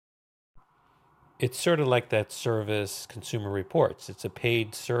It's sort of like that service, Consumer Reports. It's a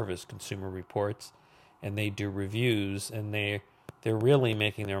paid service, Consumer Reports, and they do reviews, and they're really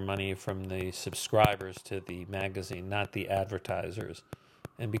making their money from the subscribers to the magazine, not the advertisers.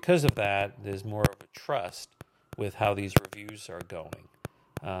 And because of that, there's more of a trust with how these reviews are going.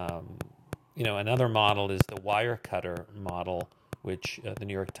 Um, Another model is the Wirecutter model, which the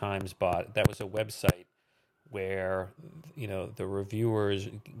New York Times bought. That was a website where the reviewers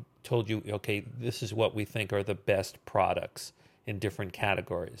told you, okay, this is what we think are the best products in different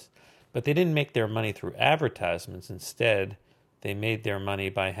categories. But they didn't make their money through advertisements. Instead, they made their money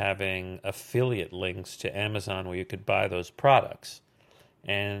by having affiliate links to Amazon where you could buy those products.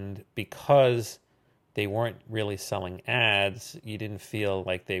 And because they weren't really selling ads, you didn't feel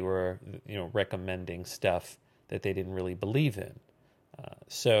like they were, recommending stuff that they didn't really believe in.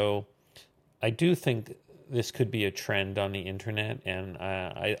 So I do think this could be a trend on the internet, and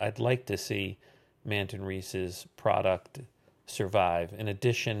I'd like to see Manton Reese's product survive. In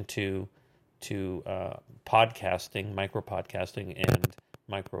addition to podcasting, micro podcasting, and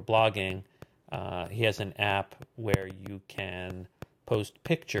micro blogging, he has an app where you can post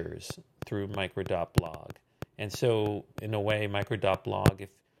pictures through micro.blog. And so, in a way, micro.blog,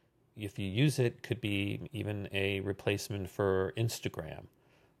 if you use it, could be even a replacement for Instagram.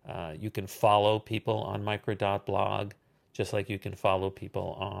 You can follow people on micro.blog, just like you can follow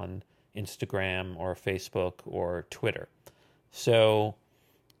people on Instagram or Facebook or Twitter. So,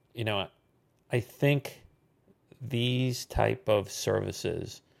 I think these type of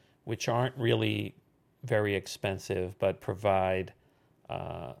services, which aren't really very expensive but provide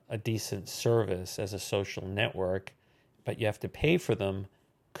a decent service as a social network, but you have to pay for them,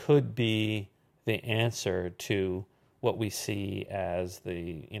 could be the answer to what we see as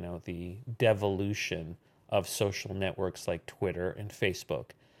the devolution of social networks like Twitter and Facebook.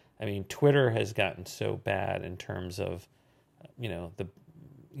 I mean, Twitter has gotten so bad in terms of the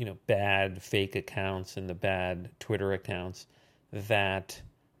bad fake accounts and the bad Twitter accounts that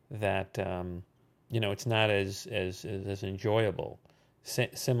it's not as enjoyable.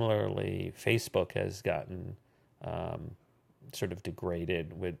 Similarly, Facebook has gotten sort of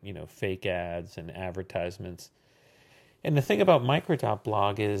degraded with fake ads and advertisements. And the thing about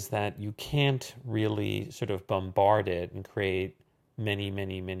micro.blog is that you can't really sort of bombard it and create many,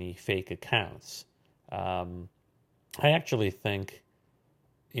 many, many fake accounts. I actually think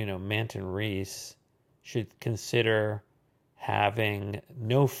Manton Reese should consider having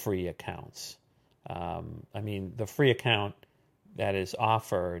no free accounts. The free account that is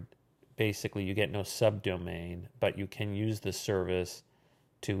offered, basically you get no subdomain, but you can use the service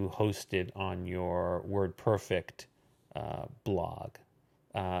to host it on your WordPerfect blog.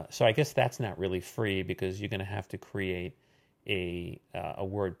 So I guess that's not really free because you're going to have to create a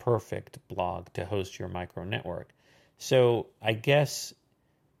WordPerfect blog to host your micro network. So I guess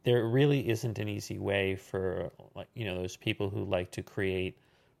there really isn't an easy way for those people who like to create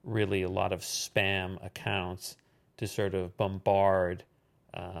really a lot of spam accounts to sort of bombard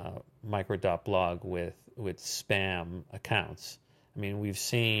micro.blog with spam accounts. I mean, we've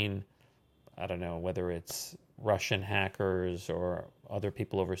seen, I don't know, whether it's Russian hackers or other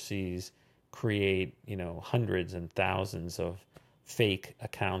people overseas create, hundreds and thousands of fake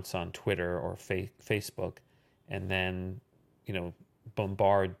accounts on Twitter or Facebook, and then,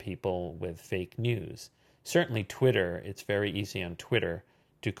 bombard people with fake news. Certainly Twitter, it's very easy on Twitter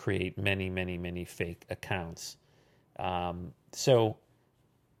to create many, many, many fake accounts. So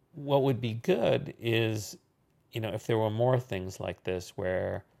what would be good is, if there were more things like this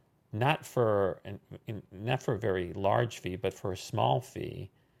where not for a very large fee, but for a small fee,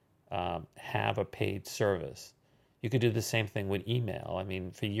 have a paid service. You could do the same thing with email. I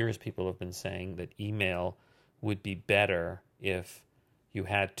mean, for years people have been saying that email would be better if you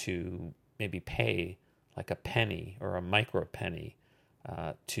had to maybe pay like a penny or a micro penny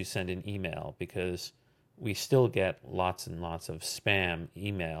to send an email, because we still get lots and lots of spam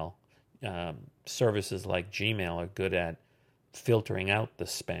email. Services like Gmail are good at filtering out the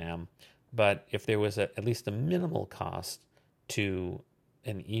spam, but if there was at least a minimal cost to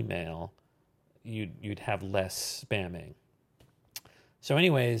an email, you'd have less spamming. So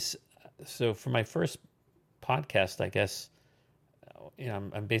anyways, so for my first podcast, I guess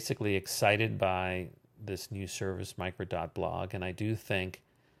I'm basically excited by this new service, micro.blog, and I do think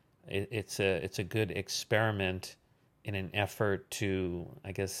it's a good experiment in an effort to,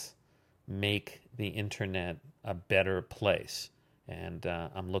 I guess, make the internet a better place, and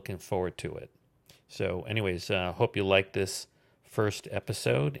I'm looking forward to it. So anyways, hope you like this first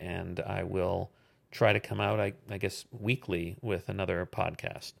episode, and I will try to come out, I guess, weekly with another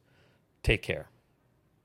podcast. Take care.